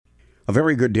A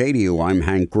very good day to you. I'm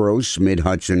Hank Gross,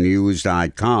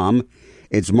 MidHudsonNews.com.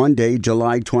 It's Monday,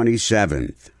 July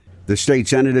 27th. The state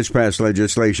Senate has passed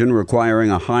legislation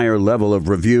requiring a higher level of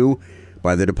review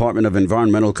by the Department of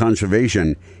Environmental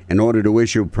Conservation in order to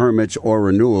issue permits or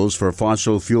renewals for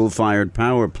fossil fuel-fired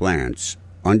power plants.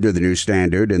 Under the new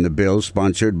standard in the bill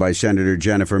sponsored by Senator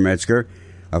Jennifer Metzger,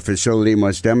 a facility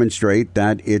must demonstrate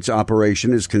that its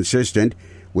operation is consistent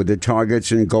with the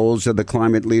targets and goals of the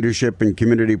Climate Leadership and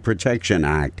Community Protection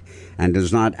Act and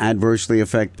does not adversely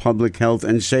affect public health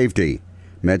and safety.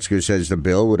 Metzger says the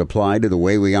bill would apply to the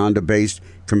Wawayanda-based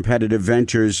Competitive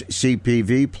Ventures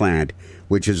CPV plant,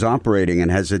 which is operating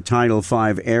and has a Title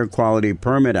V air quality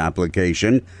permit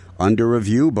application under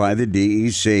review by the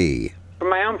DEC. From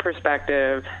my own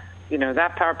perspective,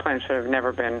 that power plant should have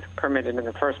never been permitted in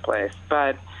the first place.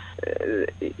 But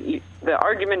the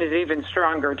argument is even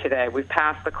stronger today. We've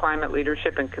passed the Climate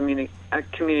Leadership and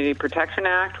Community Protection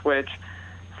Act, which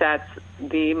sets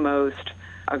the most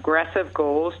aggressive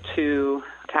goals to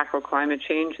tackle climate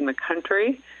change in the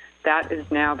country. That is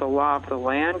now the law of the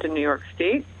land in New York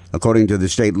State. According to the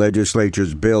state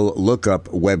legislature's Bill Lookup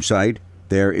website,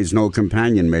 there is no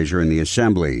companion measure in the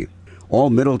Assembly.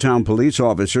 All Middletown police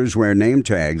officers wear name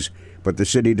tags, but the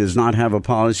city does not have a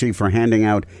policy for handing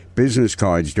out business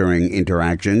cards during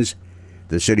interactions.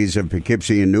 The cities of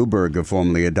Poughkeepsie and Newburgh have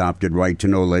formally adopted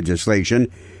right-to-know legislation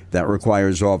that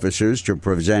requires officers to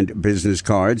present business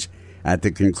cards at the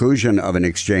conclusion of an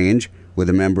exchange with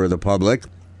a member of the public.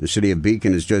 The city of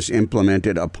Beacon has just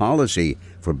implemented a policy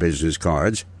for business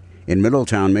cards. In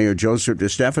Middletown, Mayor Joseph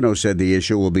DeStefano said the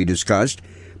issue will be discussed,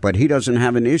 but he doesn't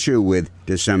have an issue with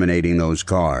disseminating those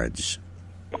cards.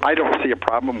 I don't see a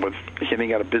problem with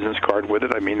handing out a business card with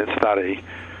it. I mean, it's not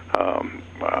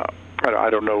I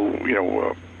don't know,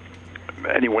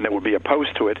 anyone that would be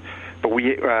opposed to it, but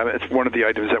it's one of the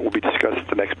items that will be discussed at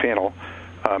the next panel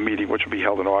meeting, which will be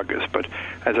held in August. But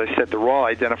as I said, they're all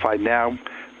identified now,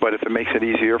 but if it makes it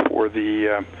easier for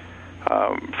the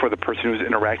person who's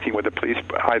interacting with the police,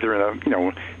 either in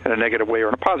a negative way or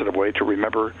in a positive way, to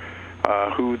remember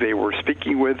who they were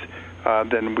speaking with,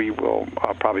 then we will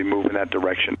probably move in that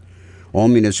direction. All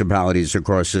municipalities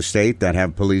across the state that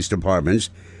have police departments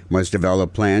must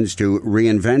develop plans to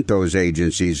reinvent those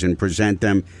agencies and present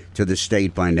them to the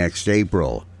state by next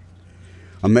April.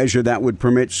 A measure that would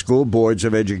permit school boards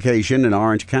of education in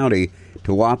Orange County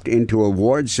to opt into a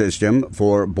ward system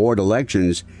for board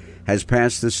elections has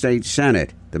passed the state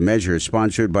Senate. The measure is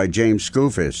sponsored by James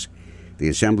Skoufis. The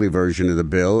Assembly version of the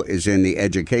bill is in the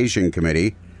Education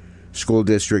Committee. School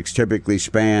districts typically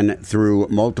span through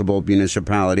multiple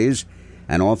municipalities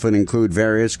and often include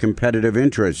various competitive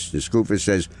interests. Skoufis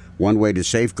says one way to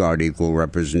safeguard equal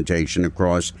representation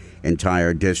across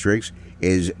entire districts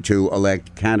is to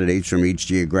elect candidates from each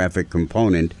geographic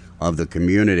component of the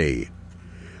community.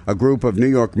 A group of New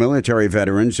York military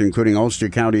veterans, including Ulster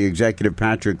County Executive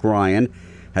Patrick Ryan,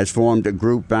 has formed a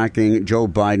group backing Joe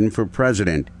Biden for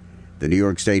president. The New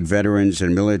York State Veterans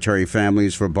and Military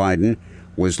Families for Biden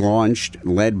was launched,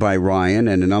 led by Ryan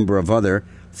and a number of other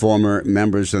former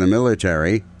members of the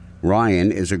military.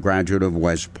 Ryan is a graduate of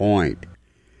West Point.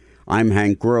 I'm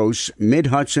Hank Gross,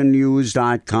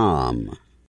 MidHudsonNews.com.